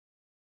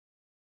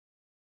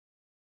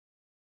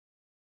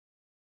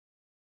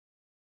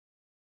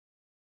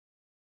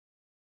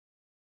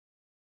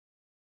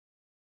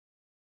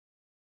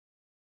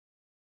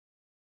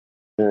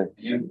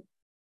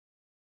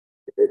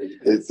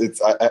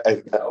It's I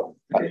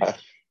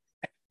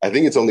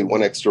think it's only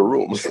one extra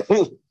room.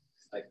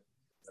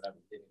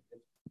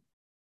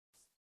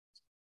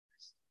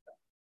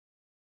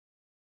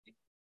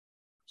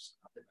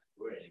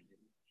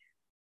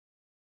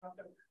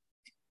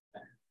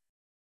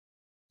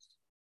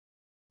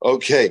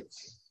 Okay.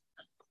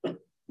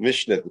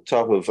 Mishnah at the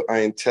top of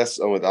Ayin Tes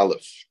Amud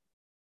Aleph.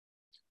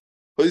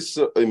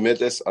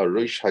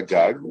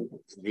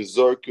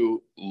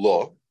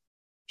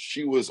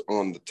 She was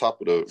on the top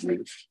of the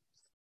roof,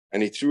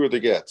 and he threw her the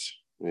get.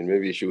 I mean,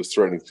 maybe she was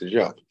threatening to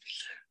jump,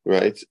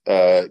 right?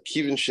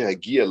 Kivin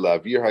shehagia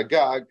la'avir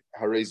hagag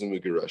harezim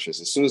megurash.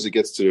 As soon as it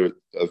gets to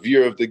a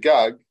veer of the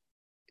gag,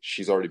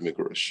 she's already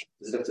megurash.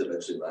 So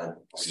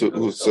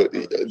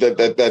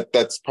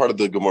that's part of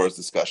the Gemara's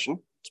discussion.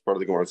 It's part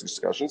of the Gemara's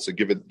discussion. So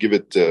give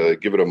it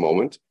a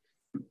moment.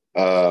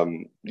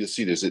 You'll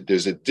see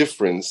there's a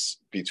difference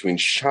between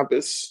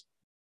Shabbos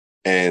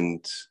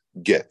and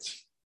get,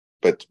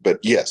 but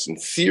yes, in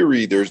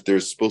theory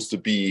there's supposed to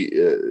be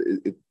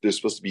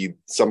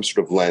some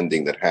sort of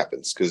landing that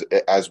happens, because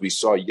as we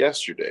saw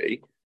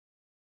yesterday,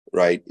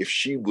 right? If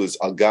she was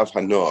Agav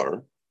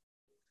Hanar,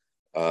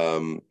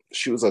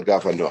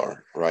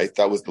 right?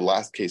 That was the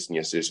last case in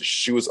yesterday. So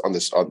she was on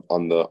the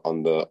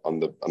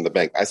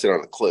bank. I said on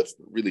a cliff.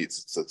 Really,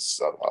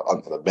 it's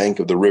on the bank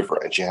of the river,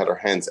 and she had her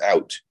hands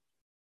out,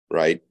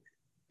 right?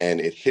 And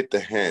it hit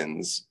the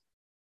hands,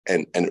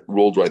 and it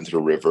rolled right into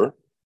the river,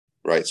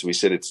 right? So we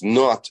said it's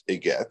not a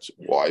get.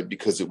 Why?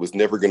 Because it was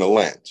never going to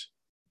land.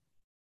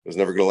 It was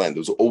never going to land. It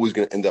was always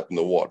going to end up in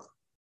the water.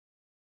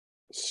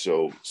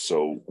 So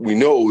we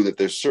know that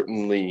there's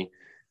certainly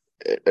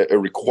a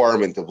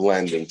requirement of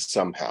landing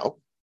somehow.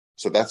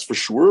 So that's for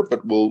sure,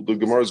 but the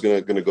Gemara is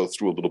going to go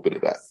through a little bit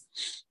of that.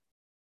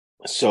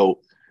 So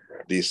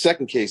the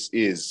second case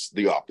is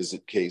the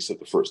opposite case of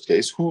the first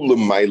case. Hu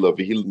l'mayla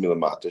v'hil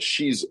milamata.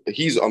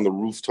 He's on the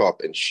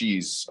rooftop and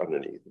she's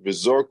underneath.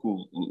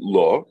 V'zarku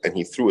lo, and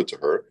he threw it to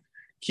her.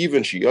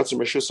 Kivan sheyatzer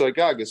meshus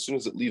hagag. As soon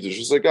as it leaves the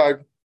shus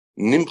hagag,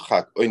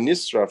 nimchak or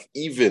nisraf.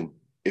 Even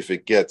if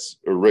it gets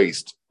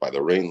erased by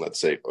the rain, let's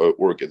say,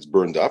 or it gets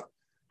burned up.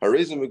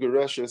 Harezim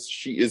megurashes,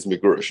 she is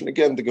megurash. And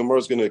again, the Gemara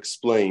is going to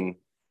explain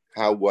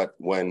how, what,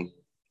 when.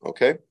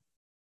 Okay?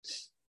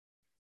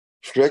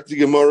 How can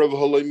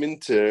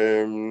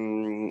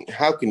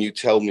you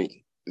tell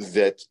me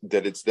that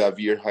it's the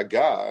Avir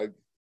Hagag?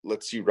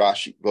 Let's see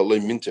Rashi.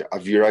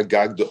 Avir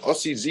Hagag the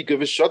Osi Zika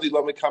Vishadi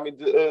Lamekami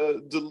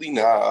the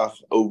Lina.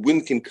 A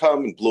wind can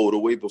come and blow it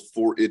away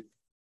before it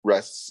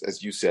rests,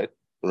 as you said,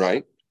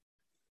 right?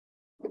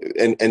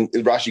 And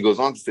Rashi goes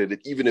on to say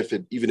that even if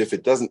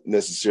it doesn't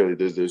necessarily,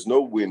 there's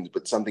no wind,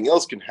 but something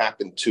else can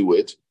happen to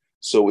it.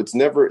 So was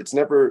never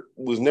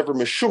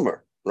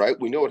meshumer, right?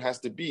 We know it has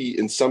to be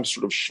in some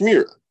sort of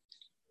shmira,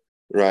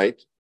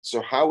 right?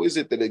 So how is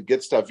it that it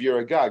gets to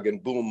Avir Hagag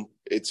and boom,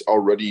 it's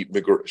already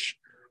megurish?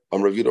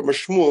 We're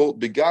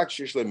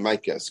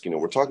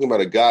talking about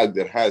a gag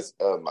that has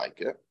a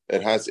micah,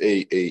 it has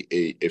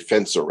a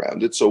fence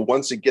around it. So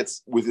once it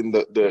gets within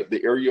the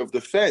area of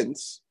the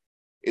fence,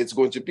 it's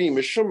going to be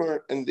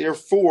meshumer, and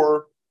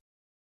therefore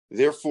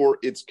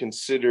it's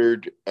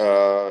considered.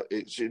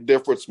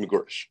 Therefore, it's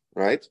megurish,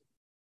 right?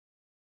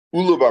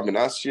 We're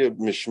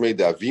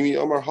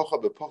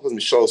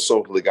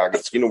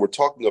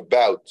talking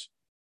about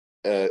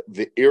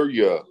the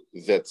area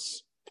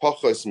that's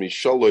pachas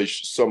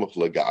mishalosh samach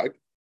lagag,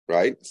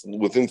 right? It's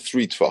within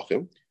 3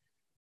 tvachim.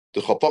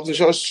 The chapach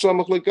mishalosh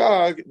samach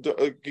lagag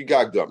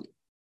gag dami,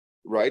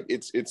 right?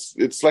 It's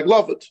like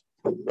lavet.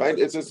 Right,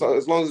 it's as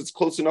long as it's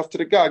close enough to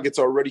the gag, it's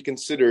already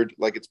considered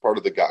like it's part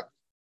of the gag.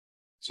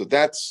 So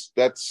that's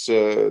that.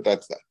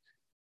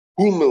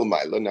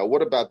 Now,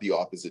 what about the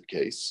opposite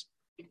case?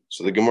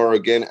 So the Gemara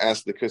again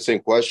asked the same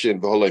question,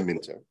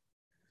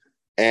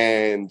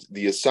 and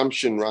the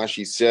assumption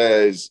Rashi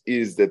says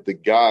is that the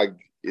gag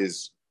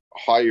is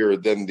higher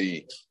than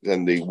the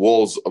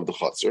walls of the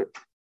chutzner.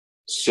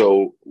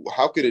 So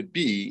how could it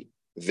be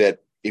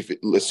that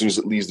as soon as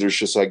it leaves the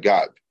Rishus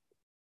HaGag,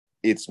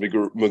 it's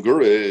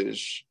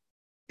megurish,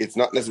 it's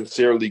not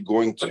necessarily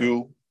going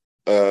to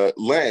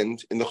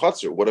land in the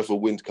chutzner? What if a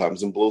wind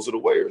comes and blows it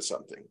away or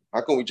something?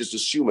 How can we just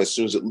assume as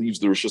soon as it leaves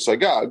the Rishus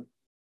HaGag,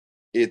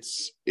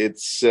 it's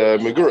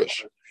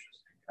megurish?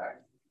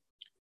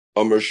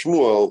 Amar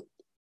Shmuel,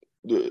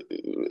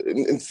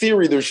 in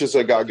theory, the Rishus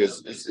HaGag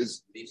is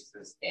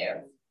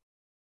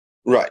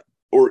right,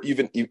 or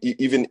even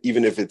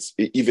if it's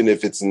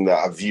in the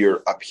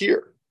avir up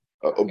here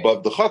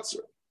above the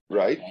chutzner,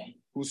 right?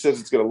 Who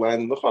says it's going to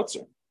land in the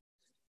chutzner?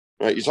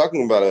 Right? You're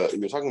talking about a.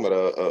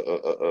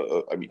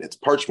 I mean, it's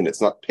parchment.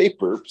 It's not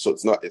paper, so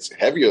it's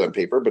heavier than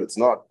paper, but it's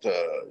not.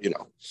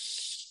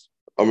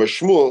 Amar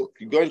Shmuel,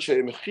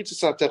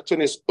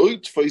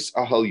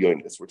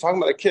 we're talking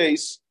about a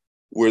case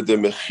where the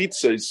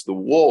mechitzas, the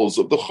walls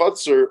of the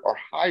chutzner, are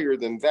higher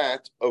than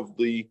that of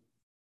the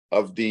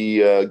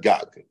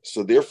gag.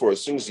 So therefore,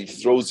 as soon as he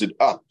throws it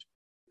up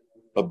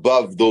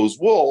above those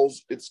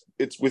walls, it's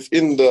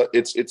within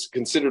it's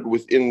considered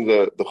within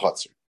the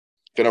chutzner.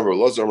 So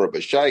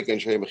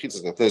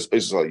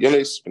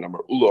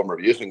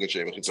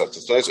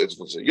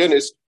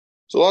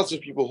lots of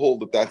people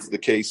hold that that's the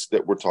case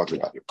that we're talking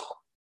about here.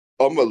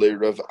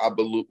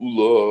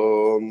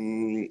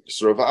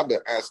 So Rav Abba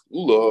asked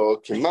Ula,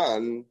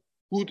 Kiman,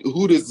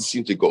 who does this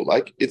seem to go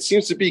like? It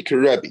seems to be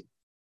Kerebi,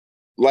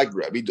 like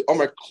Rebbe.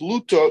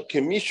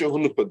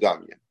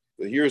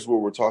 So here's where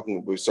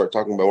we start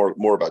talking about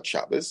more about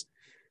Shabbos.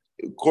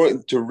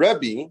 According to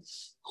Rebbe,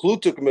 so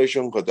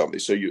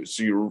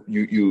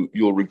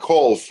you'll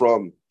recall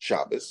from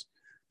Shabbos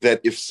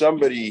that if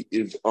somebody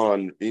is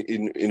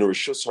in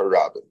Rishus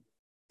Harabim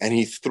and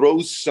he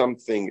throws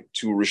something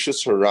to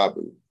Rishus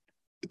Harabim,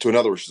 to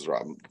another Rishus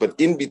Harabim, but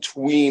in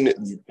between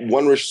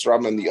one Rishus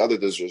Harabim and the other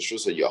there's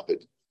Rishus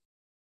HaYachid.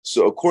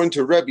 So according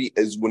to Rebbe,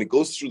 as when it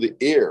goes through the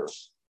air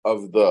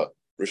of the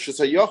Rishus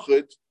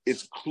HaYachid,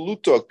 it's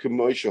Kluta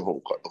K'moisha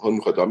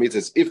Hom Chadami. It's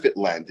as if it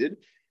landed,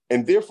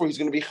 and therefore he's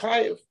going to be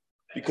chayev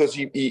because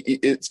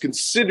it's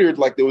considered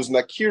like there was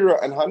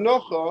Nakira and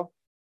Hanocha,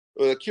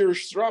 Nakira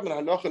Shram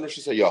and Hanocha and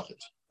Rishus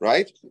HaYachid,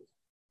 right?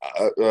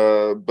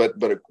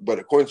 But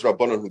according to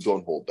Rabbanan who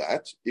don't hold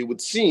that, it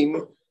would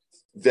seem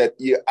that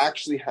he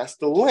actually has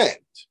to land.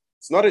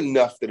 It's not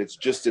enough that it's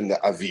just in the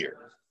avir;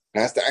 it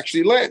has to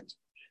actually land.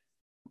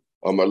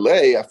 I'll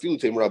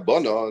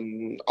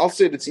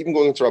say that's even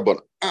going into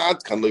Rabbanan.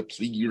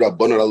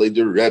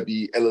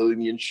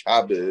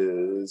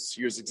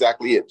 Here's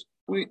exactly it.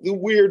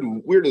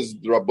 Where does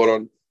the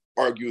Rabbanan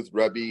argue with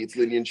Rebbe? It's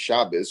Linyan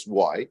Shabbos.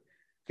 Why?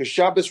 Because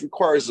Shabbos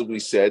requires, as we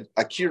said,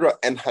 Akira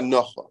and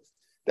Hanocha.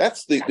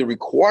 That's the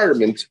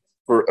requirement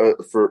for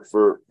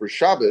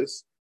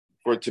Shabbos,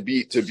 for it to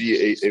be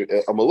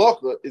a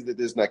malacha, is that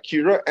there's an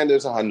Akira and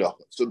there's a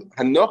Hanocha. So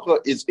Hanocha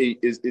is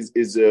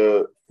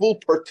a full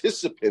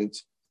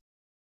participant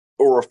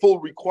or a full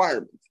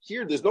requirement.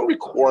 Here, there's no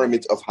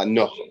requirement of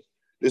Hanocha.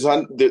 There's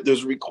a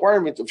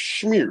requirement of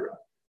Shmira,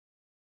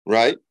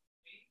 right?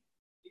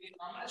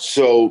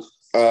 So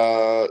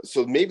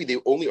maybe they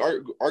only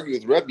argue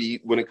with Rebbe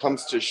when it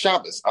comes to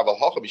Shabbos.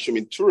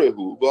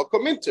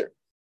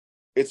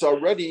 It's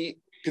already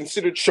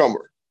considered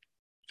shomer.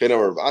 So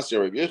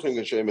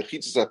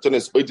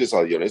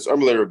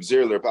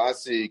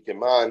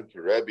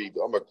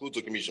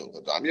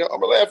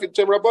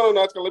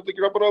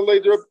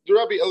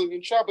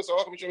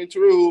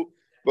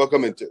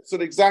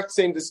the exact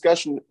same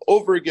discussion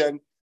over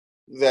again,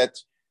 that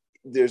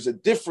there's a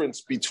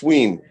difference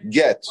between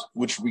get,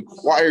 which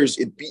requires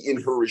it be in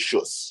her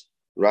rishus,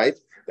 right?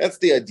 That's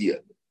the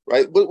idea,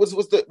 right? What's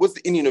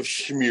the Indian of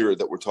shmir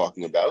that we're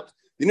talking about?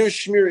 The Indian of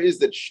shmir is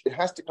that it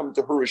has to come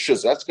to her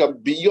rishus. It has to come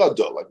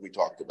biyada, like we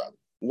talked about.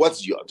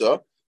 What's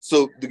yada?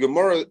 So the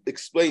Gemara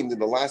explained in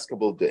the last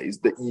couple of days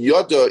that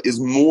yada is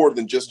more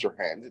than just her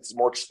hand. It's a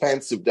more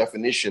expansive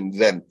definition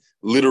than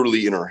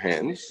literally in her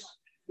hand.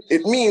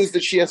 It means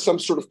that she has some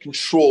sort of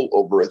control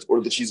over it,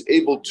 or that she's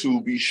able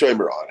to be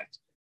shomer on it.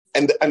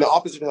 And the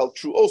opposite held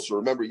true also.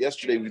 Remember,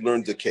 yesterday we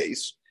learned the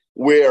case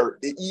where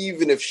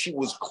even if she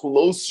was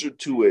closer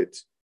to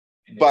it,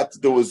 but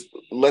there was,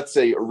 let's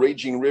say, a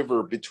raging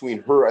river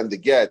between her and the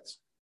get,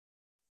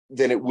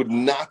 then it would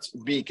not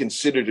be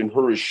considered in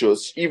her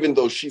rishus, even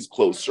though she's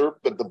closer.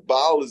 But the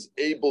Baal is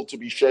able to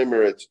be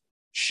shomer it.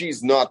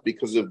 She's not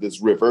because of this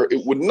river.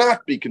 It would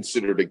not be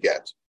considered a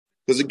get.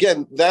 Because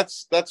again,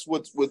 that's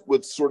what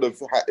sort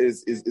of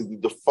is the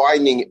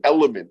defining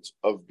element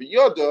of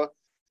biyada,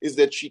 is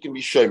that she can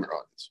be shomer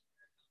on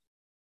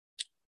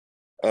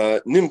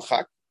it.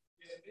 Nimchak,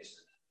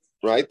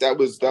 right? That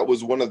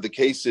was one of the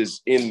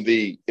cases in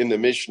the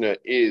Mishnah,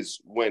 is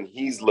when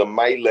he's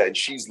lamaila and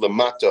she's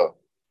lamata,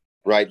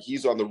 right?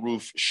 He's on the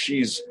roof,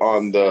 she's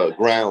on the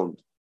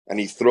ground, and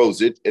he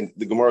throws it. And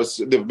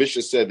the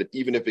Mishnah said that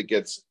even if it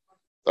gets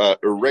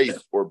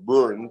erased or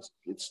burned,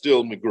 it's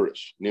still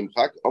megurish.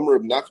 Nimchak.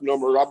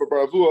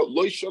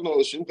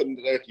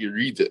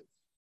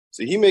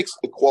 So he makes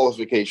a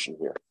qualification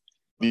here.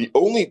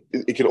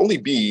 It can only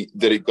be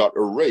that it got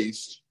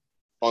erased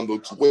on the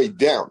way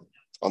down,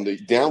 on the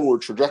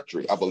downward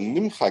trajectory. But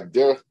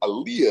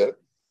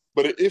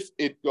if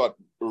it got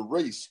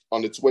erased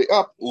on its way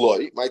up,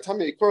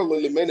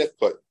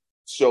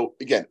 so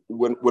again,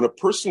 when a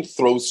person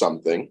throws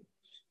something,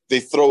 they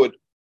throw it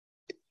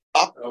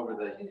up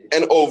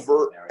and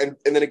over, and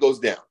then it goes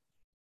down.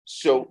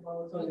 So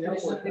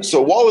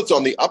while it's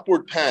on the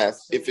upward path,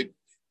 if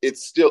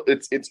it's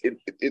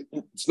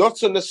not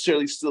so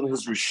necessarily still in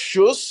his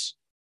rishus.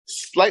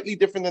 Slightly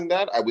different than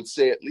that, I would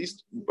say, at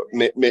least.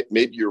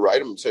 Maybe you're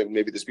right. I'm saying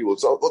maybe there's people.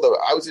 Although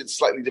I would say it's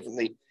slightly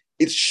differently.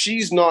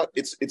 It's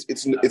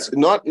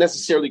not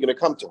necessarily going to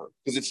come to her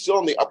because it's still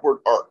on the upward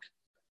arc.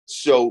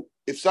 So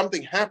if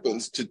something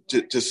happens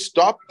to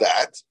stop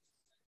that,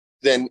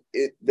 then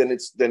she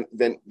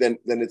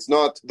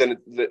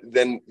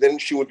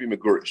wouldn't be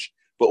megurish.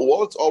 But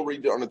while it's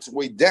already on its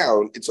way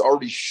down, it's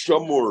already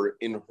shamur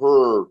in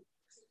her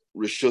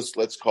rishus,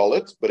 let's call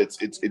it, but it's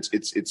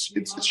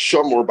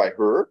shamur by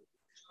her,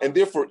 and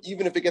therefore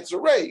even if it gets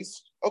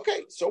erased,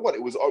 okay, so what?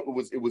 It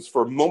was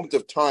for a moment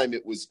of time.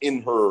 It was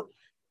in her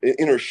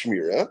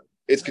shmira.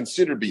 it's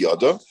considered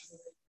biyada.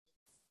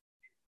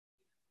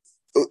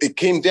 It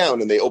came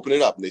down and they open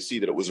it up and they see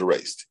that it was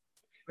erased.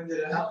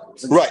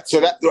 Right. So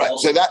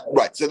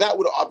that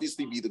would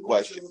obviously be the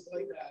question.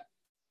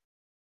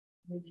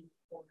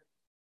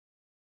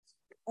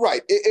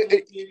 Right.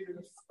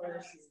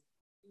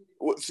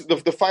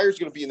 The fire is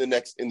going to be in the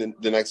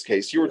next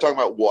case. Here we're talking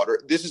about water.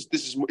 This is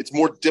it's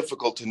more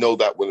difficult to know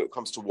that when it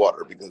comes to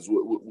water, because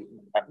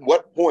at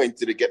what point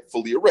did it get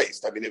fully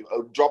erased? I mean, if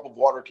a drop of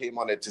water came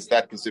on it, is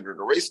that considered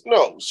erased?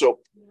 No. So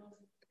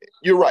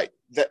you're right.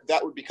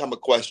 That would become a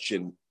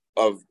question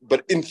of.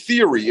 But in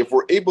theory, if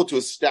we're able to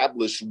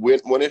establish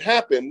when it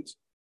happened,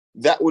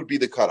 that would be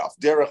the cutoff.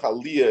 Derech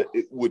Aliyah,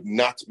 it would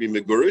not be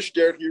megurish.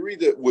 Derech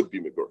Yerida, it would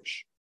be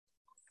megurish.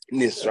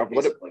 Nisra,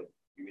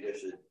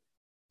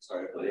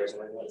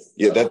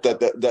 yeah,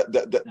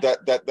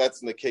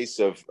 that's in the case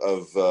of I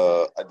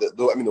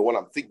mean, the one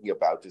I'm thinking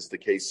about is the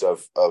case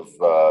of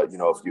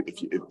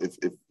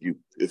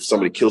if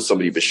somebody kills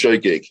somebody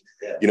b'shoigeg,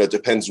 it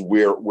depends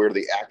where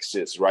the axe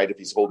is, right? If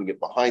he's holding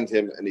it behind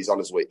him and he's on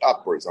his way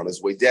up, or he's on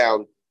his way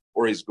down,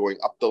 or he's going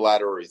up the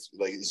ladder, or is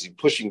he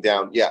pushing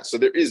down? Yeah, so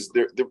there is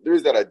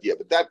that idea,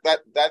 but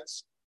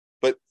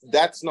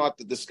that's not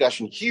the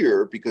discussion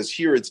here, because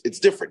here it's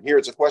different. Here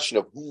it's a question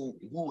of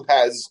who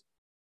has.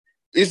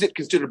 Is it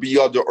considered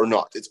biyada or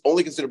not? It's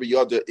only considered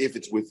biyada if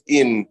it's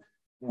within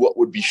what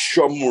would be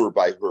shamur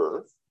by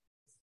her.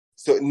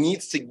 So it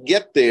needs to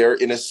get there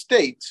in a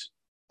state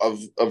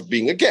of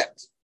being a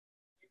get.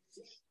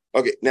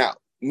 Okay, now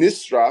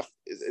nisraf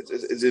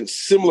is a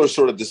similar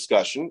sort of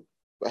discussion,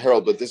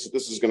 Harold. But this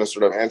is going to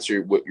sort of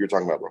answer what you're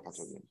talking about.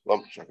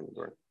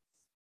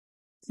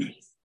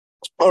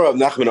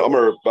 Nachman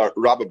Omer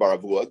Rabba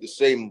Baravua, the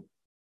same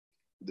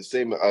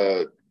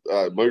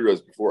murder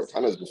as before,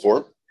 Tana's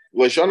before.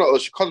 My time I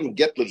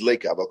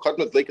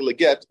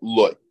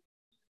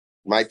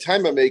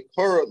make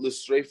kora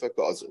l'streifa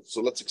kazil. So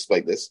let's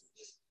explain this.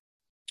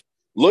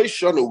 We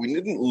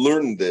didn't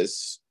learn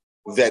this,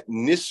 that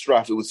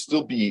nisraf, it would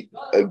still be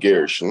a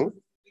gershon,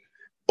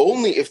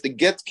 only if the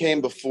get came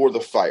before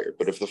the fire.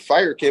 But if the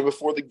fire came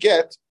before the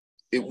get,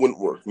 it wouldn't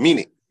work.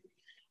 Meaning,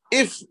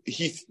 if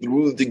he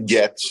threw the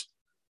get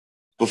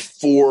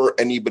before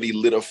anybody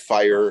lit a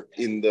fire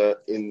in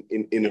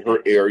her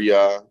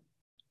area,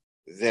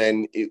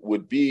 then it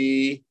would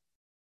be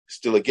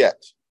still a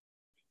get.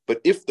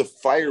 But if the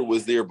fire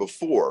was there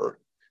before,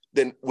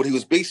 then what he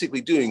was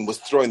basically doing was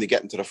throwing the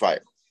get into the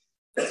fire.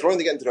 Throwing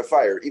the get into the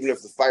fire, even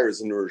if the fire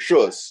is in the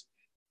rishus,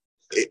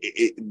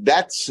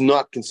 that's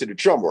not considered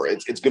shamor.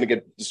 It's going to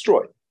get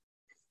destroyed.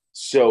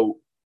 So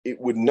it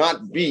would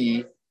not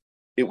be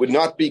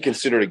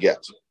considered a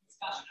get.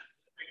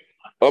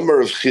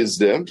 Amar of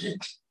Chizde.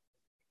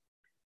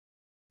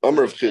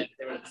 Amr of Chid.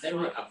 There was a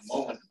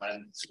moment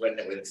when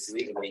it was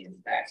legally in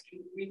fact.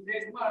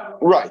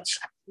 Right.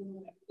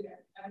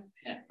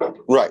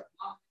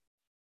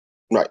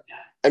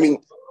 I mean,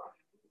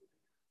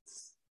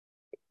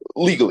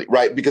 legally,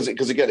 right? Because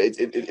again,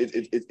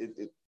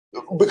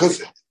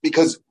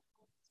 because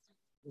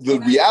the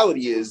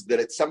reality is that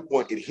at some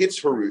point it hits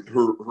her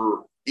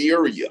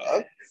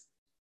area,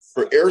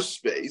 her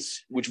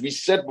airspace, which we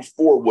said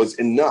before was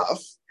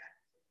enough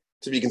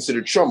to be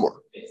considered shamor.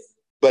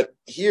 But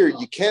here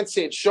you can't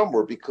say it's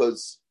shamor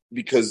because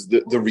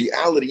the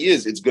reality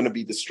is it's going to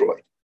be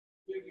destroyed.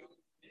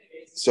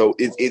 So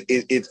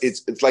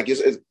it's like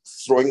it's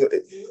throwing.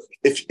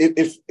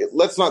 If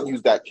let's not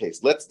use that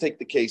case. Let's take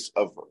the case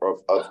of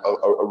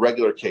a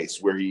regular case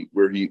where he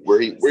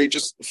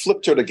just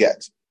flipped her to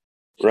get,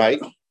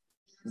 right?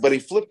 But he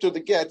flipped her to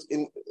get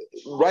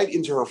right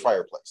into her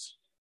fireplace.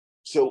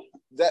 So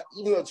that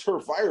even though it's her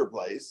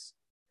fireplace,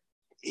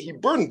 he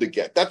burned the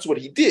get. That's what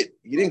he did.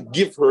 He didn't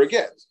give her a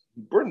get.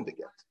 He burned the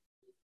get.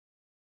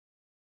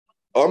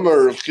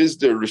 Amar of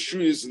Chizda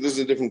Reshuyis. This is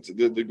a different.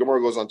 The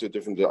Gemara goes on to a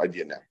different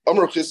idea now.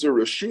 Amar of Chizda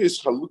Reshuyis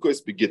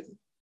Halukos begittin.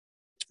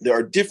 There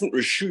are different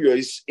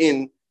Reshuyis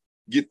in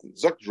Gittin.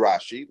 Zok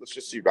Rashi. Let's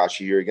just see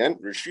Rashi here again.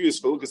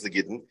 Reshuyis Halukos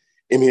begittin.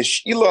 Im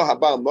hishila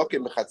habal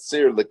mokem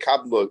chatzer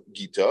lekabla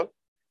gita.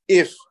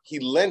 If he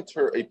lent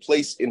her a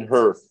place in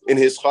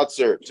his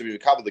chatzer to be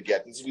mekabel the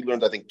get, this we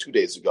learned I think 2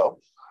 days ago.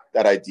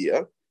 That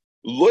idea.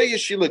 Lo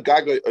yeshila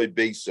gaga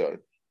obeisa.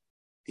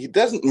 He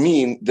doesn't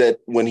mean that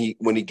when he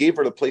gave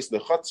her the place in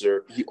the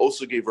chutzner, he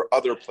also gave her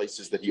other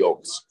places that he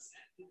owns,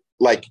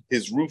 like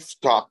his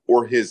rooftop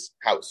or his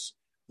house.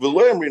 We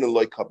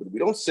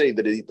don't say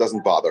that it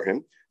doesn't bother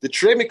him.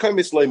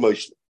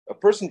 A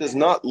person does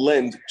not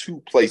lend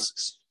two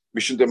places.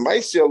 The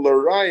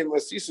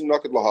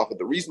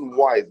reason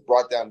why it's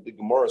brought down the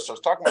Gemara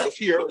starts talking about it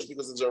here is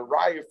because there's a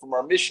raya from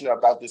our Mishnah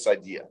about this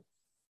idea.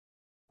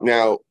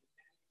 Now,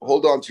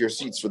 hold on to your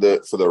seats for the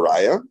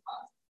raya.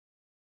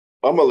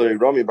 How does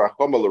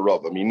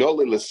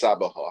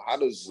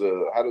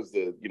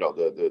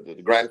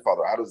the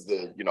grandfather, how does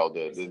the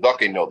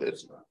Dake know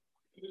this?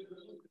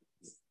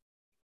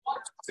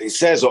 So he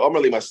says, our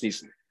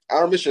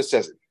Mishnah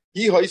says it.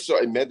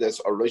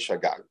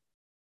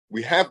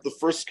 We have the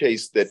first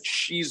case that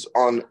she's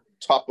on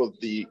top of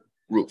the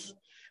roof.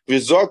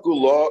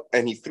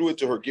 And he threw it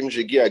to her.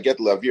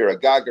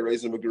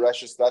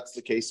 That's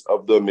the case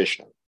of the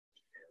Mishnah.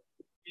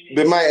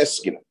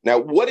 Now,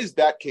 what is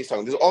that case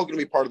on? This is all going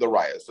to be part of the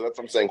raya. So that's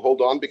what I'm saying.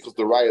 Hold on, because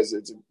the raya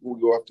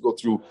we'll have to go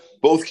through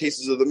both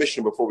cases of the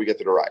Mishnah before we get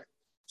to the raya.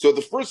 So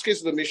the first case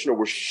of the Mishnah,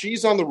 where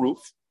she's on the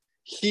roof,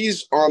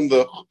 he's in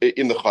the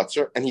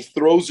chutzner, and he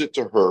throws it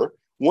to her.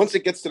 Once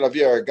it gets to the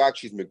Aviyah Agag,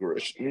 she's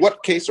megurish.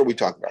 What case are we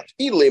talking about?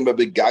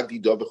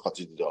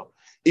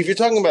 If you're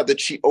talking about that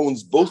she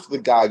owns both the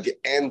gag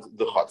and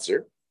the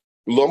chutzner,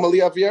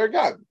 lomali Aviyah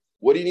Agag.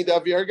 What do you need the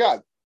Aviyah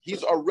Agag?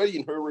 He's already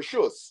in her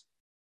rishus.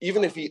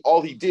 Even if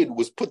all he did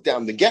was put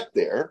down the get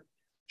there,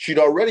 she'd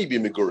already be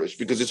megurish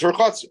because it's her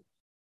chutzner.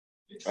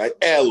 Right?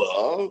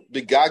 Ella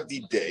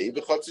begagdi day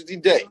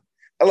b'chutzner day.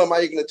 Ella, am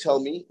I going to tell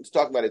me? It's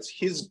talking about it's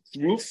his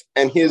roof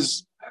and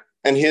his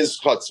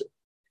chutzner.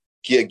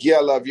 Ki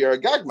agia l'avir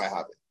agag might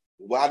have it.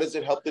 Why does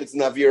it help that it's an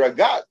avir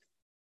agag?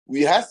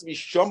 We has to be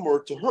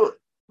shomer to her.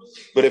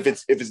 But if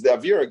it's the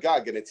avir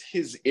agag and it's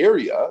his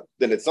area,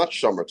 then it's not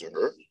shomer to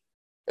her.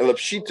 So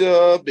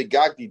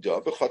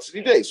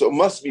it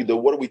must be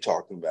what are we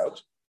talking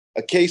about?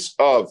 A case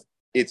of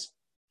it's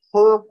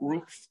her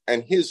roof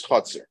and his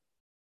chutzner.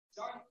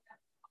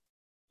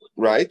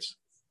 Right?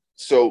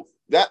 So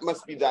that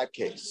must be that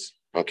case.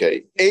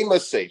 Okay. Ema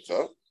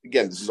Seifa.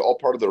 Again, this is all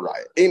part of the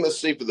raya. Ema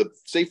Seifa, the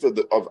Seifa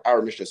of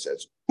our Mishnah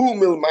says, Hu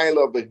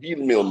milmaila v'hil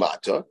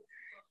milmata.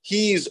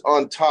 He's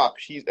on top.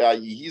 He's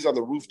on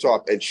the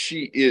rooftop, and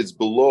she is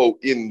below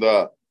in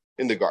the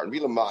garden.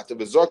 Once it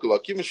leaves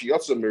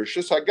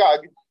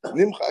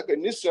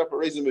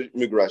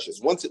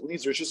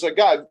Rishus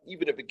Hagag,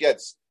 even if it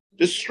gets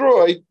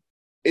destroyed,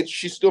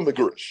 she's still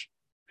megurish.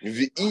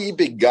 And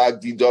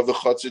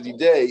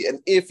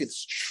if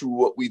it's true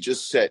what we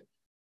just said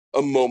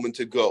a moment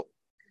ago,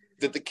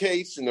 that the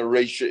case in the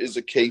Reisha is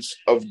a case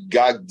of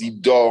Gag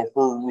Dida,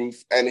 her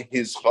roof, and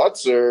his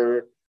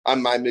chutzner,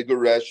 Amai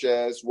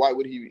Megureshes. Why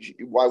would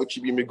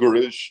she be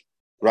Megurish?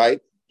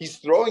 Right? He's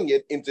throwing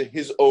it into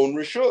his own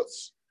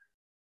rishus.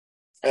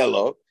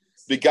 Ella,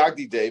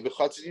 Begagdi Day,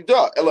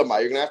 Bechatzidida. Ella,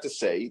 you're going to have to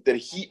say that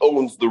he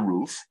owns the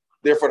roof,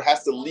 therefore it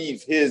has to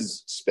leave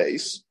his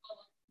space,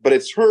 but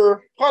it's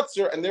her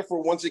chutzner, and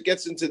therefore once it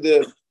gets into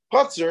the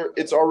chutzner,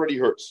 it's already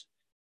hers.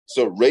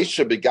 So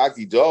Reisha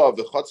Begagdi Da,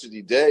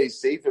 Bechatzidi Day,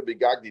 Seifa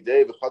Begagdi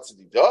Day,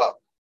 Bechatzidi Da.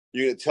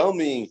 You're going to tell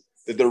me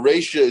that the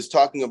Reisha is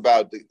talking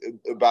about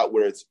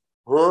where it's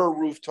her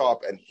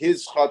rooftop and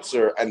his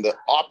chutzner, and the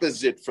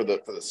opposite for the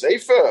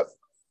Seifa.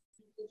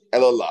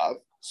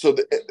 Elalav. So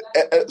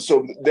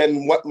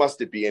then what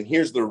must it be? And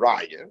here's the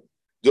raya.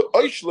 The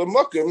oishla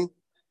makom,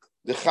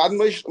 the chad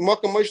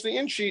makom moishli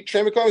inchi,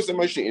 tremikomis the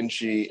moishli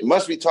inchi. It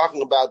must be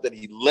talking about that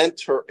he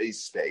lent her a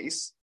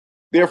space.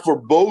 Therefore,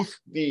 both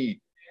the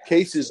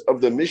cases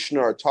of the Mishnah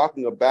are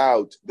talking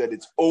about that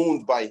it's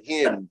owned by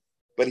him,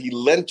 but he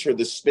lent her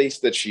the space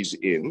that she's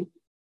in.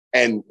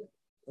 And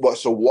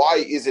so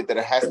why is it that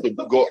it has to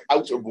go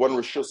out of one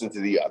rishus into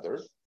the other?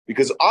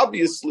 Because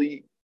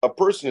obviously a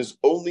person is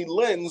only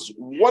lends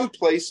one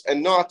place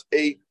and not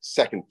a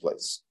second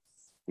place.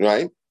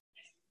 Right?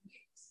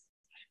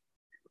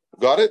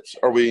 Got it?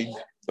 Are we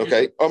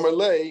okay?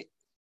 Amalei.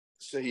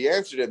 So he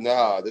answered it,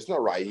 nah, that's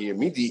not right here.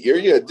 Midi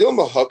area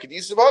dilma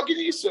hakadisa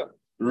v'hakadisa.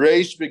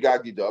 Reish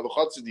begagdida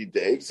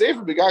v'chatzidida.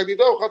 Sefer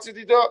begagdida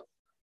v'chatzidida.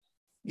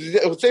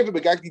 Sefer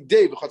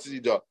begagdida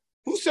v'chatzidida.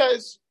 Who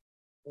says?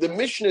 The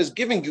Mishnah is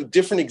giving you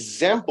different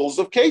examples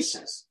of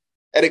cases.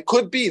 And it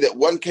could be that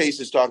one case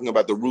is talking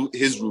about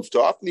his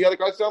rooftop, and the other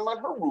guy's talking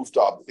about her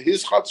rooftop,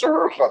 his chutzner,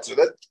 her chutzner.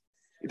 That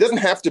it doesn't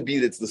have to be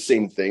that it's the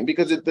same thing,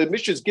 because the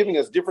Mishnah is giving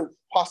us different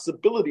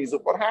possibilities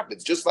of what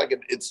happens. Just like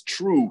it's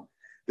true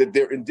that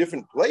they're in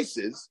different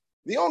places,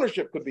 the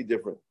ownership could be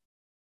different.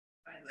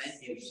 I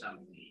lend you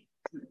something.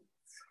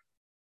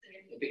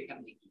 It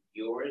becomes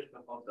yours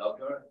before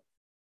Docker.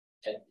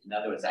 In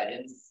other words, I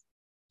didn't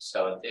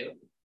sell it to you.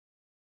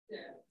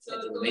 It's a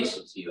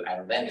relation to you.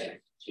 I lent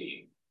it to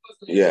you.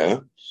 Yeah.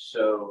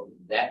 So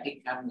that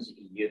becomes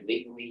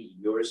legally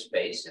your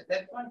space at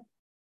that point?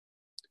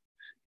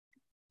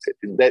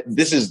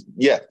 This is,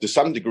 to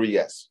some degree,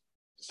 yes.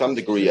 To some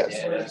degree, yes.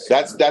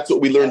 Yeah, that's what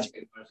we learned.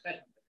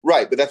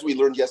 Right, but that's what we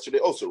learned yesterday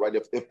also, right?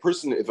 If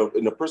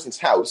in a person's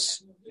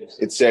house,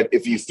 it said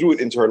if you threw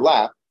it into her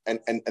lap, and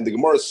the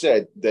Gemara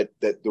said that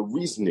the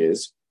reason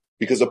is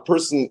because a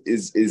person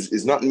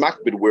is not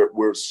makbid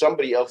where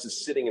somebody else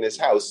is sitting in his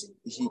house,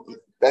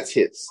 that's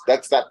his.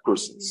 That's that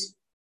person's.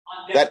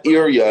 That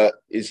area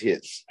is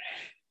his.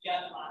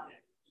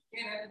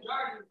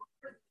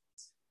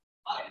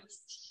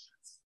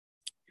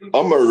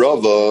 Amar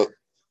Rava,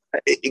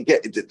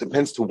 it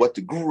depends to what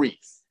degree,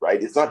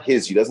 right? It's not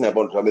his. He doesn't have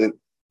ownership. I mean,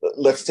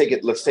 let's take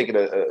it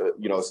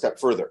a step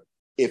further.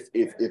 If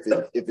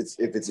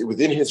it's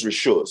within his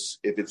rishus,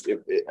 if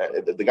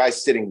the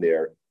guy's sitting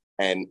there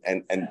and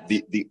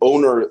the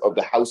owner of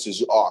the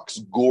house's ox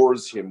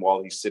gores him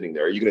while he's sitting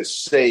there, are you going to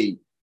say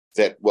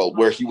that, well,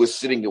 where he was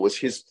sitting, it was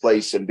his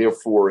place, and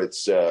therefore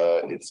it's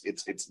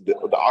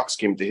the ox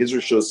came to his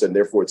rishus, and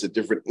therefore it's a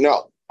different?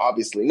 No,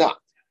 obviously not,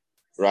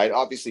 right?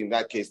 Obviously, in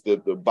that case, the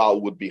Baal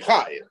would be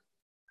high.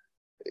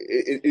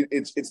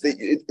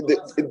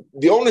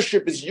 The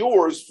ownership is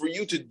yours for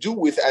you to do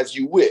with as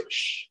you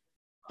wish,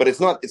 but it's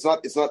not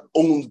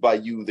owned by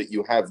you that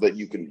you have that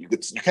you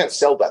can't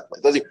sell that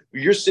place.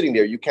 You're sitting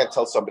there, you can't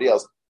tell somebody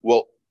else,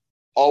 well,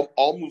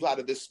 I'll move out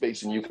of this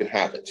space and you can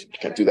have it. You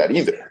can't do that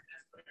either.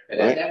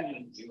 Right?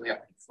 You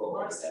have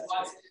control.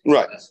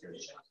 Right.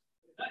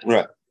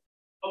 Right.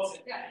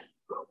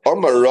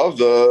 Amar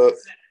Rava.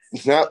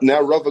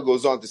 Now Rava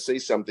goes on to say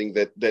something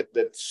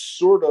that's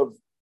sort of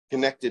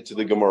connected to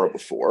the Gemara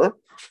before.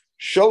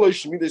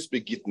 Shalosh midas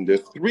begittin. There are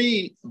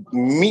 3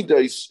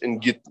 midas in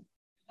Gittin.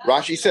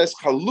 Rashi says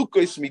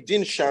halukos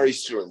midin shar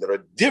isurim that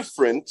are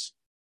different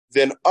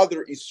than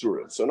other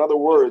isurim. So in other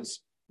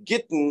words,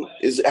 Gittin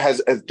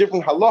has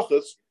different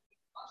halachas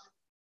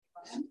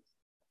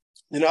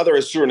than other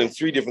isurim in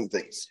 3 different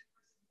things.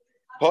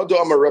 One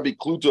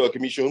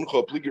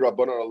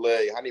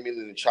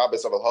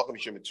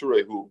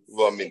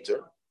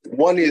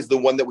is the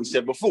one that we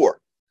said before,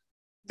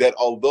 that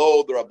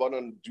although the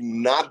Rabbanan do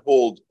not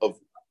hold of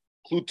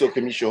Kluto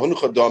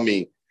Kamishahuncha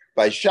Dami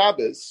by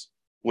Shabbos,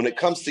 when it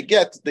comes to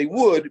get, they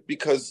would,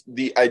 because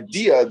the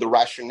idea, the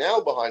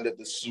rationale behind it,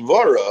 the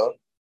svara,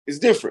 is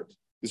different.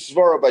 The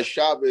svara by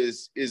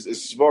Shabbos is a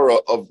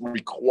svara of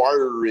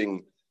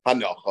requiring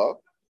hanacha,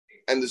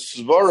 and the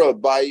svara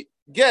by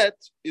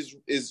get is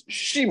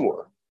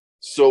shimur.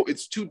 So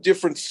it's 2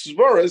 different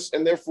svaras,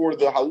 and therefore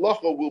the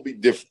halacha will be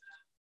different.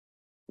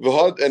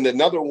 And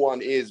another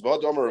one is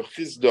V'had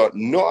Chizda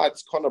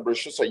Noatz Kona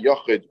B'Rishus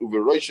HaYachid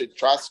U'V'Roishet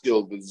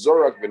Traskil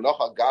V'Zorak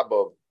V'Nocha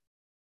Gabav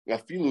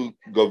Afilu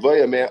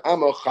Gavaya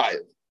Me'ama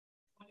Chayev.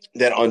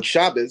 That on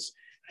Shabbos,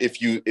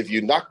 if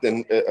you knocked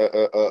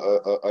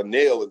a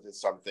nail into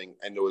something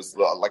and it was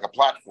like a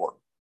platform,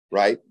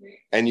 right?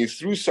 And you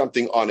threw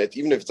something on it,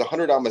 even if it's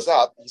 100 amas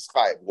up, he's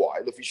chayev.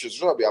 Why? Because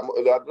Rishus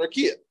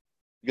HaYachid,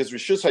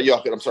 Rishus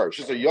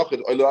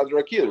HaYachid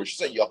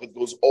Rishus HaYachid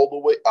goes all the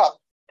way up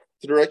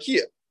to the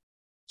rakia.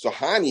 So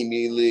Hani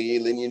Mili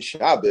Linyan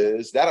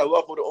Shabbos, that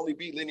Allah would only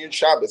be Linyan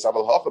Shabbos.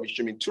 Aval Hacha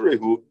B'Shemin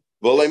Turehu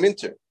V'Olay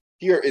Minter.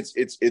 Here it's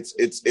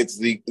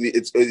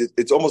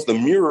almost the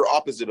mirror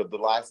opposite of the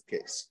last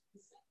case.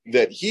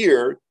 That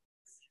here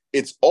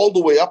it's all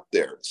the way up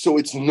there. So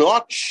it's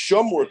not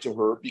shamor to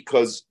her,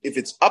 because if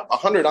it's up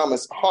 100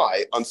 amas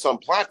high on some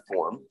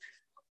platform,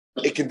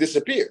 it can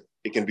disappear.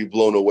 It can be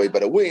blown away by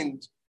the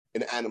wind.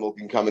 An animal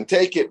can come and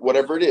take it,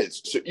 whatever it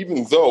is. So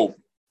even though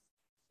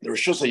the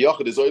Rishus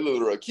HaYachid is Oilul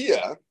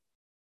Rakia,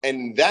 and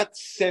in that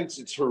sense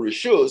it's her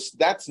Rishus,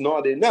 that's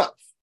not enough.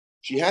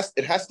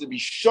 It has to be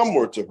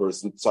shamor to her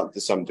to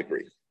some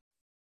degree.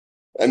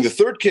 And the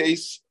third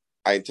case,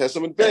 Ayin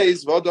Testament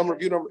Beis, V'adam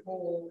Rav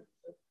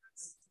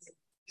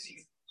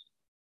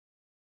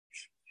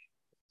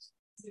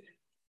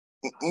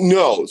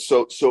No,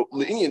 so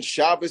Le'inyan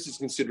Shabbos is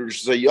considered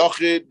Rishus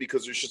HaYachid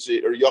because Rishus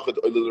HaYachid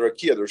Oilul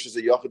Rakia, the Rishus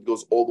HaYachid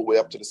goes all the way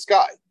up to the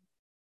sky.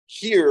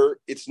 Here,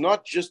 it's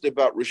not just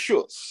about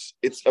rishus;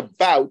 it's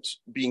about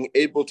being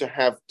able to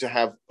have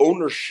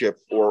ownership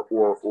or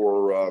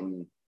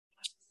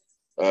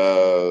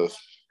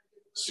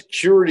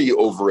security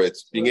over it.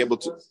 Being able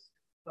to.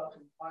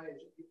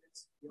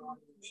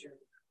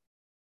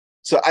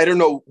 So I don't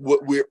know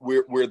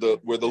where the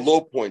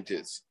low point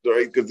is,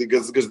 right?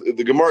 Because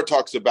the Gemara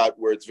talks about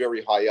where it's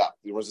very high up.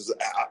 The Gemara says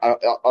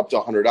up to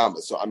 100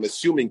 amas. So I'm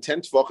assuming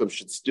 10 tefachim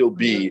should still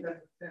be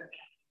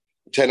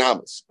 10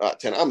 amas.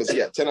 10 amas,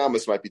 yeah. 10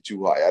 amas might be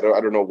too high. I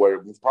don't know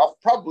where.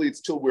 Probably it's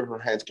still where her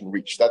hands can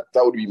reach. That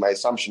would be my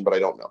assumption, but I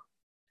don't know.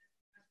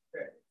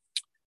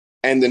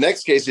 And the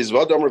next case is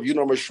a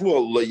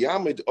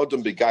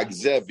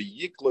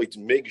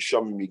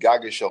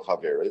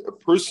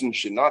person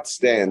should not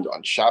stand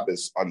on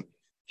Shabbos on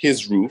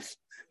his roof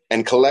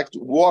and collect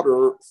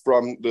water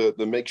from the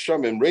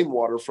mekshamim,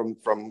 rainwater from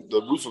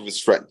the roof of his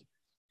friend.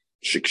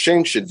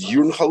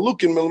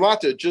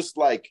 Just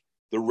like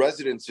the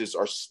residences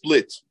are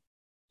split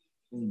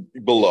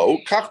below,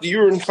 so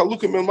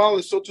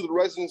too the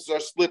residences are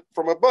split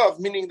from above,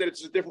 meaning that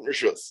it's a different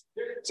rishus.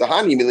 So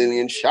Hani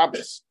Millennium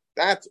Shabbos.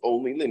 That's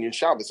only Linyan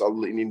Shabbos.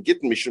 Linyan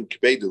Gittin Mishum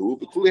Kbedu,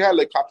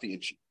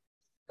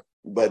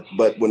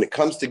 but when it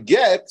comes to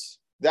get,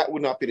 that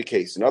would not be the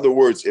case. In other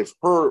words, if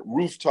her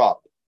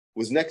rooftop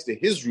was next to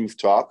his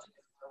rooftop,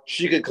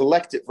 she could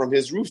collect it from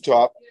his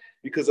rooftop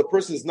because a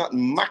person is not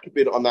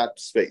makbid on that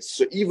space.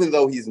 So even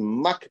though he's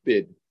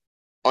makbid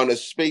on a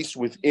space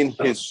within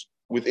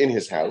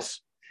his house,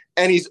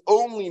 and he's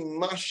only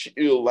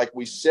mashil, like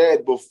we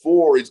said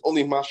before, he's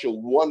only mashil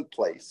one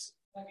place.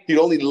 He'd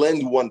only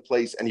lend one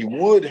place, and he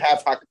would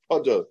have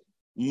hakpada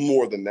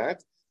more than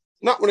that.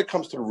 Not when it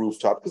comes to the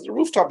rooftop, because the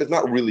rooftop is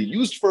not really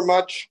used for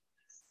much,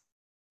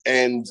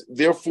 and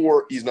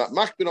therefore he's not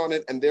makbid on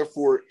it, and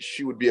therefore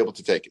she would be able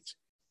to take it.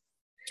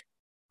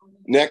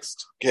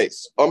 Next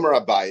case, Amar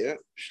Abaya,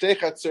 Shtei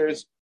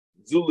Chatzers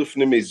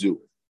Zulifne Mezu.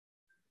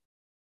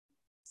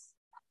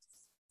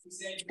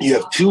 You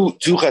have two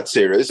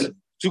chatzeres,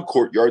 two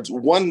courtyards,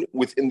 one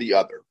within the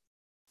other.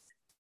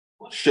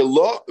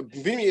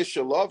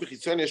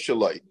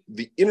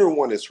 The inner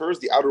one is hers,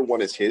 the outer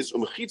one is his.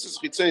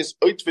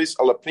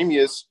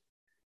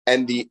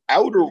 And the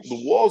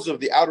walls of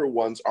the outer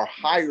ones are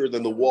higher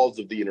than the walls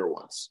of the inner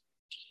ones.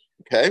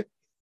 Okay?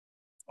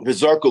 And he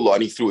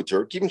threw it to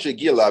her.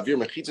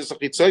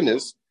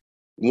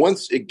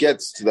 Once it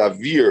gets to the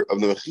avir of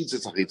the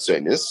mechitzas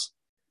hachitzonis,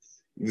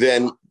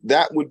 then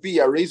that would be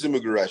areza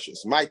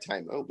megareshes. My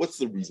time. What's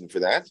the reason for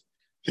that?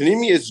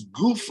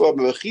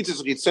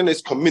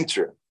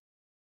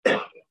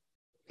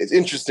 It's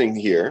interesting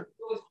here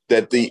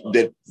that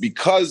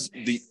because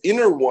the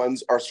inner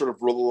ones are sort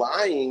of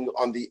relying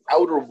on the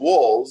outer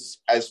walls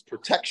as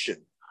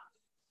protection,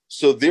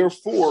 so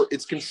therefore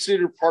it's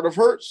considered part of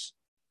hers.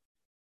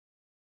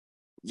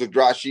 The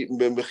Drashi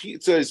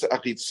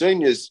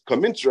is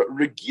kamintra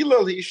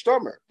regila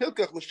liishtamer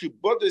hilkach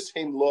meshibodis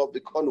heim law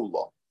b'kanu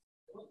law.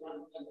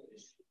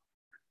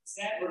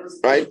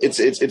 Right? It's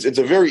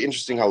a very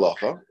interesting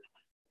halacha.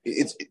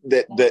 It's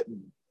that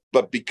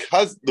but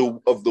because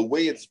of the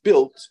way it's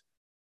built,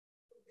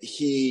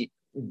 he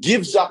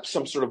gives up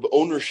some sort of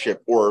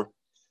ownership, or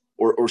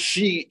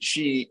she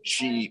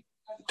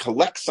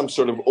collects some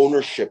sort of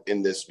ownership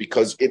in this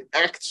because it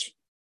acts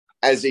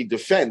as a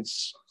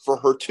defense for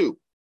her too.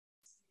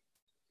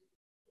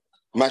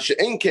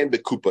 Masha'en can be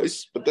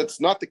kupais, but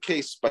that's not the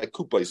case by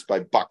kupais,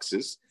 by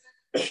boxes.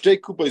 Let's say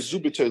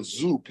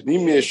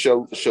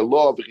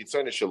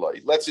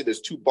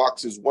there's two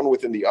boxes, one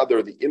within the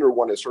other. The inner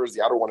one is hers,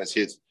 the outer one is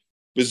his.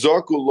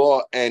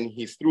 And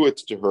he threw it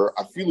to her.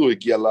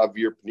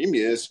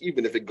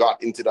 Even if it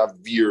got into that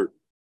veer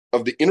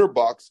of the inner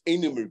box,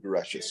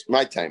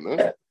 my time.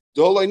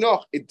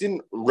 It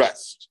didn't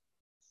rest.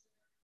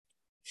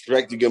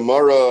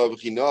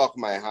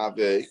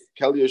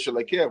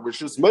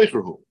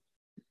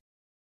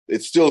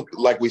 It's still,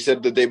 like we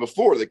said the day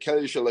before, the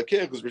Kelly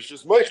Shalakeh was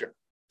Rishus Meicher.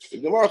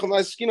 It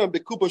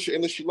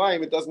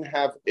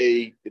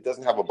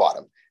doesn't have a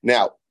bottom.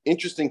 Now,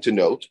 interesting to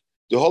note,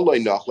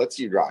 let's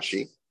see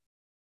Rashi.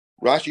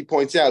 Rashi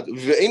points out,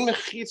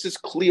 Rashi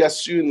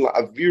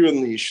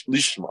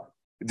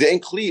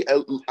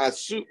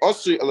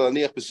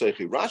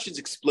is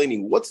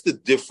explaining what's the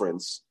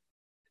difference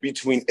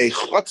between a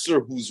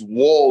chutzner whose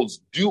walls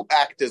do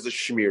act as a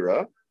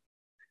shmira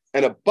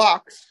and a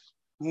box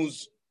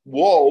whose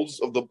walls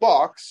of the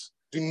box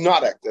do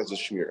not act as a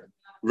shmira.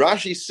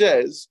 Rashi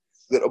says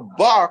that a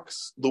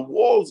box, the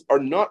walls are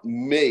not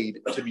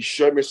made to be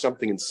shomer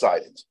something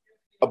inside it.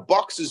 A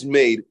box is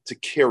made to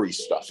carry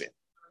stuff in.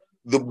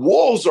 The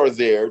walls are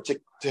there to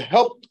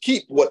help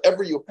keep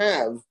whatever you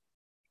have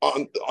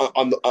on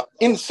the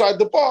inside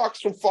the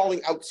box from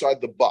falling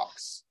outside the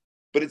box.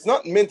 But it's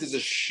not meant as a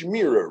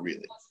shmira,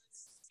 really.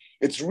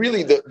 It's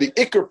really the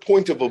ikar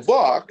point of a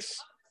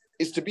box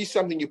is to be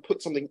something you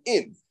put something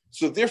in.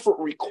 So therefore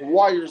it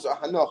requires a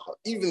hanacha,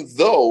 even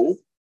though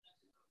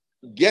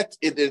get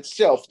it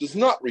itself does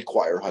not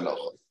require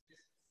hanacha.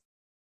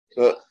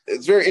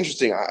 It's very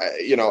interesting.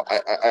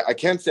 I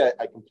can't say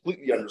I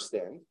completely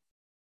understand,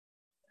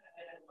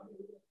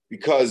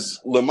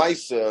 because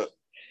lemaisa,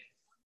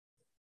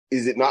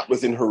 is it not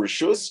within her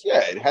rishus?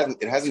 Yeah,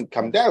 it hasn't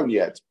come down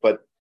yet,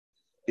 but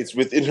it's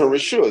within her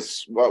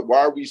rishus. Why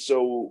are we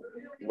so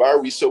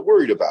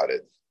worried about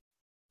it?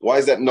 Why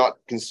is that not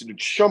considered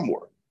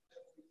shamur?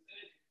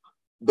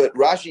 But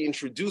Rashi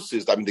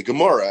introduces, the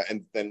Gemara,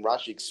 and then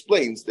Rashi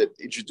explains that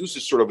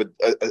introduces sort of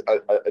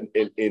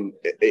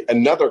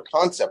another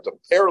concept, a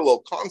parallel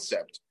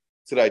concept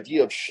to the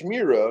idea of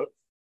shmira,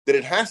 that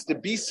it has to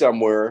be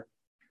somewhere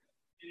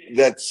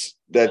that's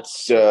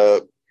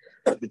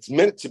it's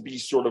meant to be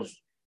sort of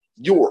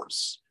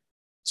yours.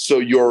 So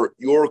your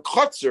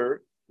chutzer,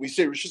 we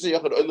say you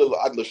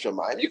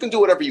can do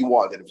whatever you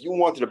want, and if you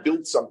wanted to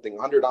build something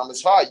 100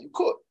 amas high, you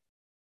could,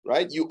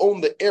 right? You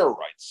own the air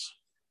rights.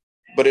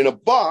 But in a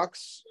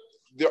box,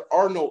 there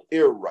are no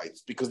air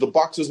rights because the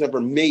box was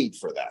never made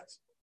for that.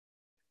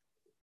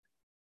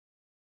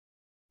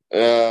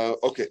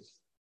 Okay.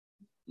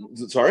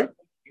 Sorry?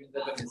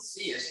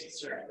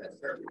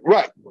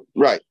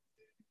 Right.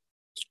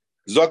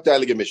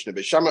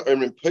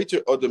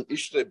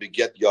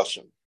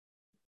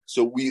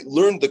 So we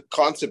learned the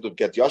concept of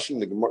get yashin.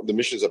 The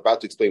Mishnah is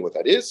about to explain what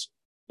that is.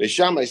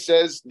 Beishamai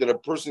says that a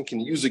person can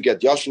use a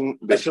get yashin,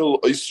 Beisil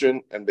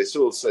oistrin, and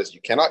Beisil says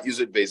you cannot use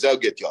it, Beisel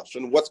get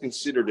yashin. What's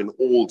considered an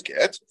old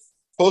get?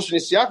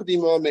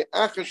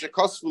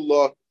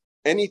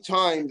 Any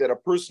time that a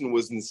person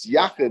was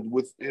nisyachid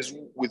with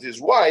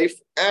his wife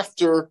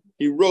after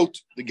he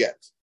wrote the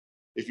get.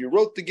 If you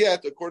wrote the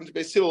get, according to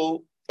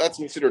Beisil, that's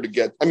considered a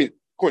get. According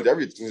to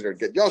everything, it's considered a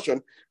get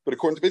yashin, but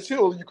according to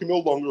Beisil, you can no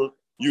longer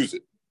use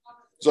it.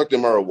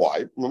 Zakdemara,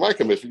 why?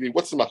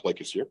 What's the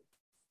machlekes here?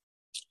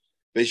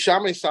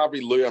 Beishamai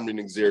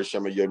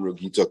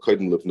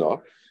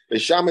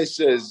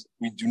says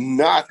we do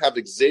not have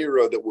a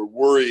gzera that we're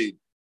worried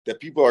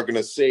that people are going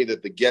to say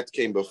that the get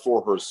came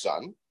before her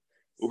son.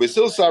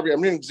 Beisil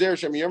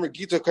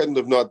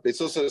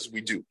says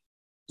we do.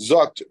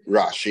 Zakt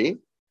Rashi.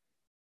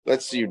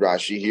 Let's see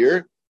Rashi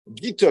here.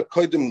 Gita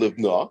kodim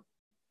livna.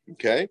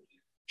 Okay.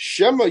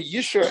 Shema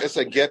Yisha es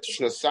a get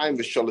shnasayim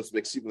v'shalis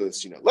b'ksiv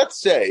l'sina. Let's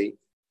say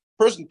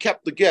person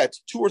kept the get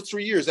 2 or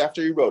 3 years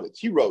after he wrote it.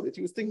 He wrote it.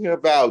 He was thinking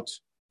about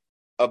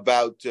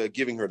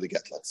giving her the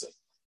get, let's say.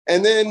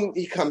 And then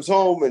he comes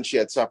home and she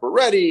had supper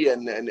ready,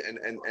 and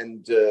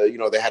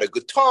they had a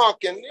good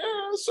talk, and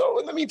so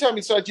in the meantime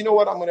he decided, you know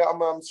what,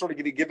 I'm sort of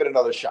going to give it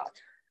another shot.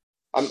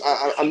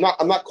 I'm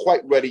not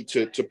quite ready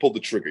to pull the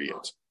trigger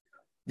yet.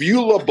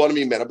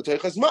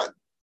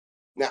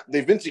 Now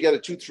they've been together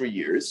 2-3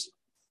 years,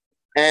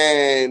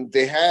 and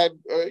they had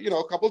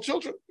a couple of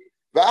children.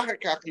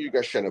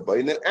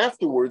 And then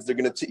afterwards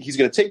he's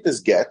gonna take this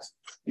get.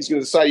 He's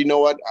gonna decide, you know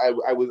what,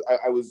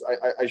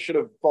 I should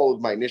have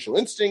followed my initial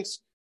instincts.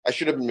 I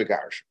should have been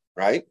megarish,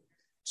 right?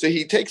 So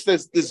he takes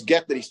this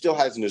get that he still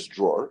has in his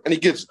drawer and he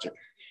gives it to him.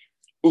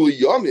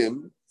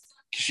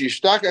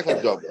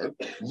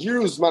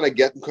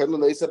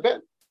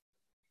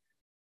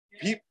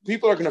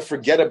 People are going to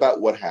forget about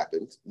what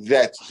happened,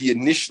 that he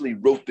initially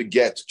wrote the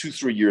get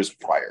 2-3 years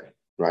prior,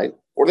 right?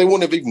 Or they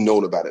wouldn't have even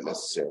known about it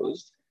necessarily.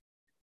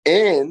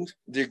 And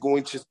they're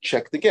going to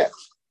check the get.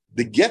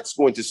 The get's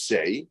going to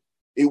say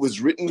it was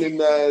written in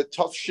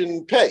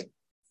Tufshin Pei.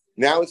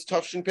 Now it's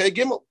Tufshin Pei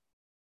Gimel.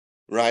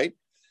 Right?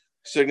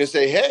 So they're going to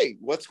say, hey,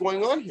 what's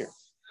going on here?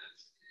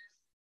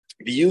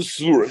 They're going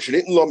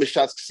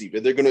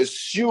to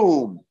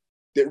assume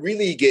that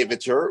really he gave it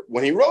to her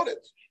when he wrote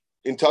it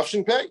in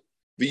Tufshin Pei.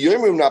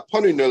 They're going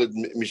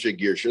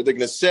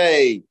to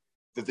say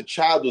that the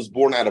child was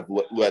born out of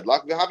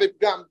wedlock,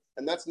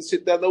 and that's the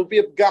sit that there will be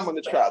a gam on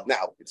the child.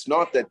 Now, it's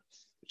not that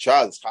the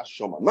child is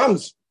chashom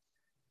mums,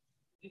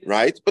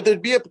 right? But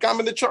there'd be a gam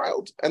on the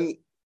child. And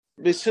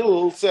Beis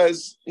Hillel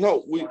says,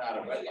 no,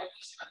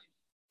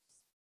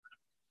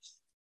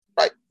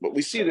 right, but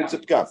we see that it's a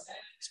pgam.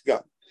 It's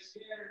a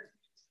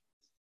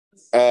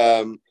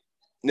pgam.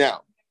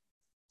 Now,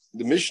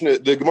 the Mishnah,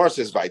 the Gemara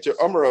says, "Vayter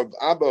Amar of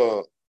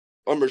Abba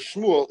Amar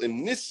Shmuel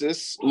in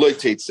Nissus loy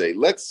teitze."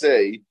 Let's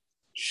say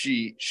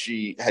they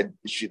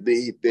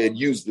had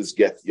used this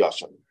get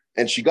yashan,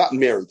 and she got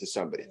married to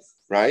somebody,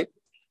 right?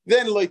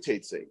 Then loy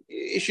teitze,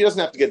 she doesn't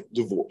have to get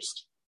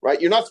divorced, right?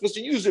 You're not supposed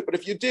to use it, but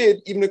if you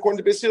did, even according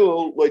to Beis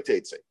Hillel, loy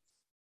teitze.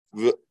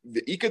 The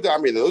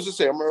ikadamri, those who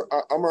say Amar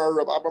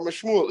Abba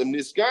Shmuel in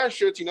Nisgar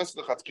Shirtinas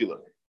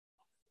Lechatchila.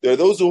 There are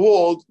those who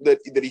hold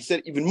that he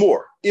said even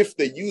more. If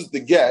they used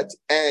the get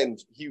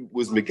and he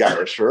was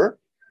megarish her,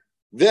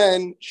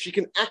 then she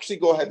can actually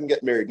go ahead and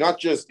get married. Not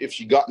just if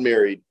she got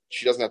married,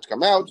 she doesn't have to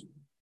come out.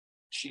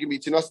 She can be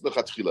tinas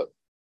lechatchila.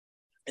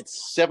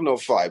 It's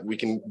 7:05. We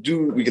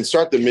can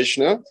start the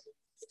Mishnah,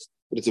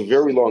 but it's a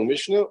very long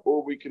Mishnah,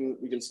 or we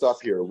can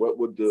stop here. What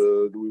would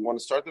do we want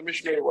to start the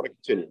Mishnah or want to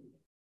continue?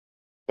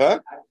 Huh?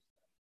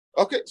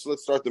 Okay, so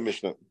let's start the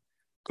Mishnah.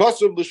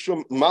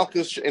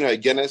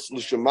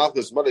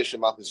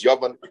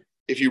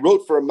 If he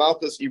wrote for a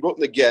malchus, he wrote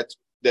in the get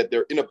that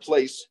they're in a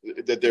place,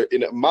 that they're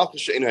in a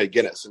malchus she'en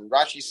hagenes. And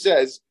Rashi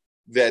says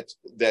that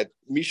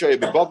Misha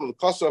Yebibabel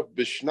Kosov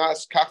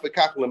Bishnas Kach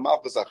v'Kach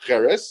leMalchus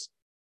Acheres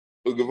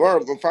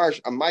Ugevar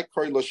Mfarish Amai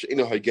Kori Lo she'en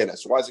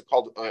hagenes. Why is it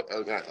called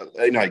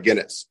in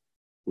hagenes?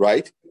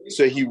 Right.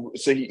 So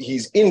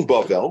he's in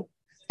Bavel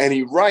and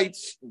he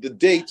writes the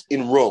date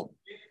in Rome.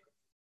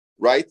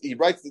 Right, he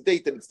writes the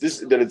date it's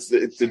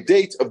the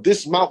date of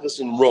this Malchus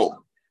in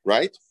Rome,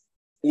 right?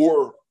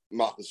 Or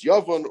Malchus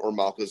Yavon, or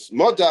Malchus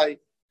Modai,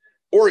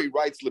 or he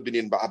writes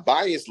Lebinyan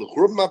Ba'abayis,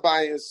 Lechurb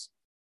Ma'abayis,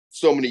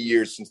 so many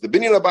years since the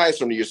Binyan Abayis,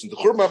 so many years since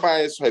the Churb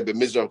Ma'abayis,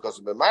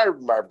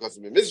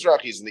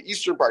 he's in the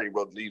eastern part, he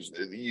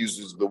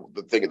uses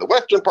the thing in the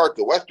western part,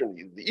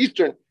 the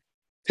eastern.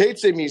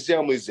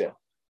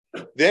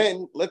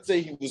 Then let's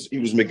say he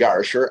was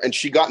Megarisher and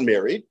she got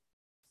married.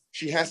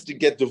 She has to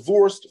get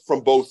divorced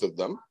from both of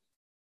them.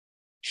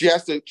 She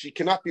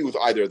cannot be with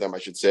either of them, I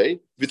should say.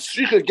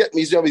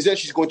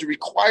 She's going to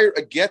require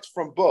a get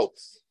from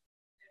both.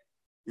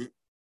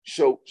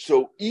 So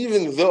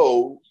even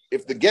though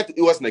if the get,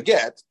 it wasn't a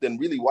get, then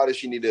really why does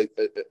she need a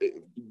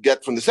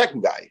get from the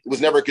second guy? It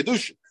was never a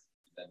kedushin.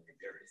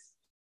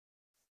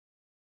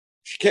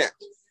 She can't.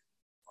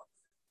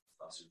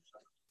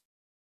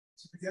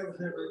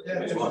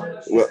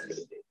 Well,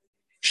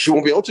 she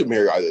won't be able to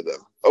marry either of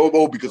them.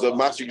 Oh, because of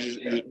master.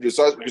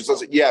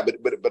 Yeah, but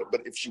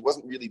if she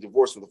wasn't really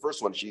divorced from the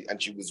first one, she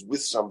was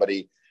with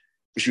somebody,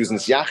 she was in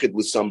Yachid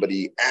with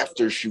somebody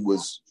after she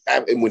was,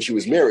 and when she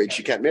was married,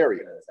 she can't marry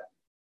him.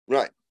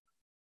 Right.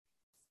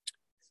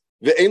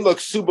 She doesn't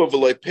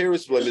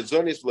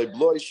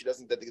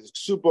dedicate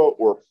suba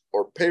or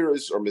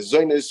Paris or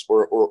mizonis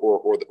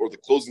or the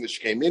clothing that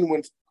she came in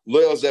with. She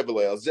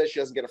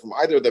doesn't get it from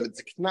either of them. It's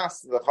a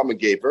knas that the Chama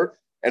gave her.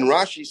 And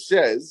Rashi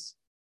says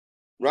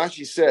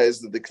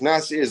that the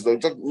knas is,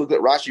 look at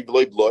Rashi,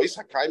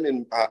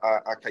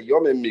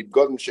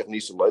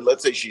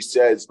 let's say she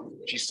says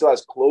she still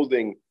has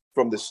clothing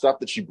from the stuff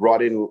that she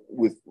brought in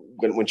with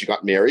when she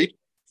got married.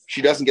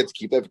 She doesn't get to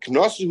keep that.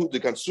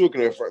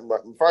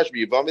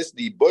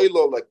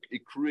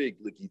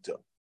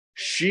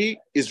 She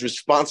is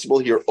responsible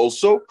here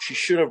also. She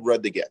should have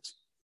read the get,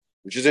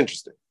 which is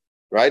interesting.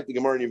 right? The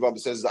Gemara in Yevamah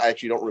says, I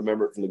actually don't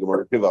remember it from the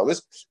Gemara in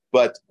Yevamah,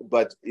 but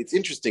it's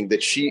interesting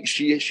that she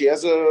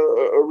has a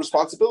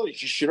responsibility.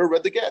 She should have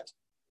read the get,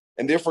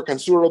 and therefore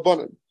kansur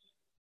rabbanan.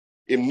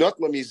 Im not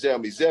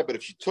lamizeh, but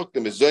if she took the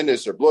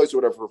mezonis or blois or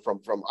whatever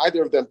from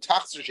either of them,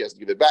 tachzer, she has to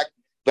give it back.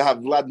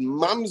 V'havlad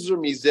mamzer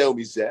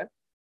mizeh.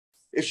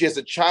 If she has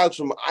a child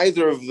from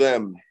either of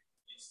them,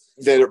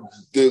 they're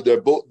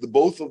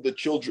both of the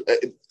children.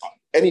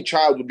 Any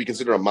child would be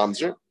considered a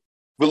mamzer.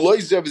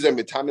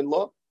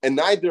 And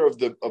neither of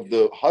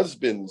the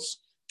husbands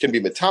can be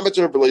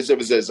metameter.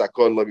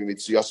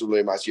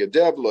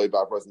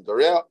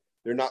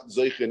 They're not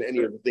zoich in any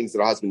of the things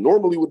that a husband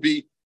normally would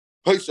be.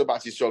 If she's a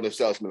bas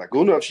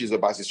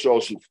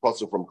Yisrael, she's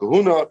also from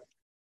kahuna.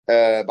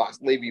 Bas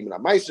Levi min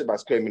ha'maiser,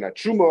 bas Kohen min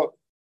ha'truma.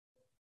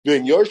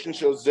 Doing Yorshin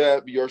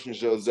Shozeh, Yorshin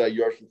Shozeh,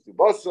 Yorshin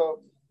Subasa.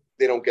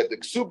 They don't get the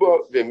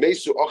ksuba.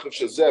 V'meisu achiv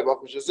Shozeh,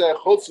 achiv Shozeh.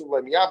 Chotzu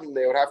le'miyavim.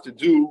 They would have to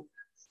do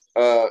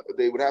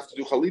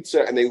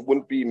chalitza, and they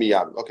wouldn't be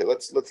miyavim. Okay,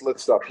 let's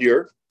stop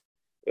here.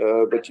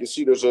 But you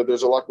see, there's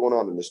a lot going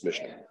on in this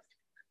mission.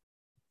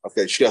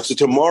 Okay, so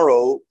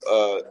tomorrow,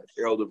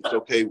 Harold, if it's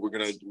okay,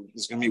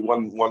 there's gonna be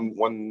one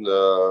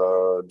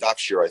daf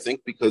shir, I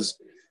think, because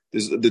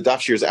the daf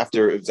shir is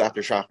after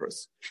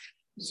Shachris.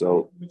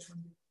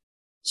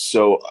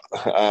 So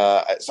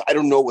I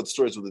don't know what the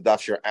stories with the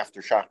daf shir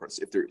after Shachris.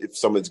 If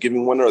someone's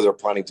giving one or they're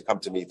planning to come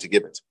to me to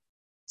give it.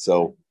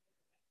 So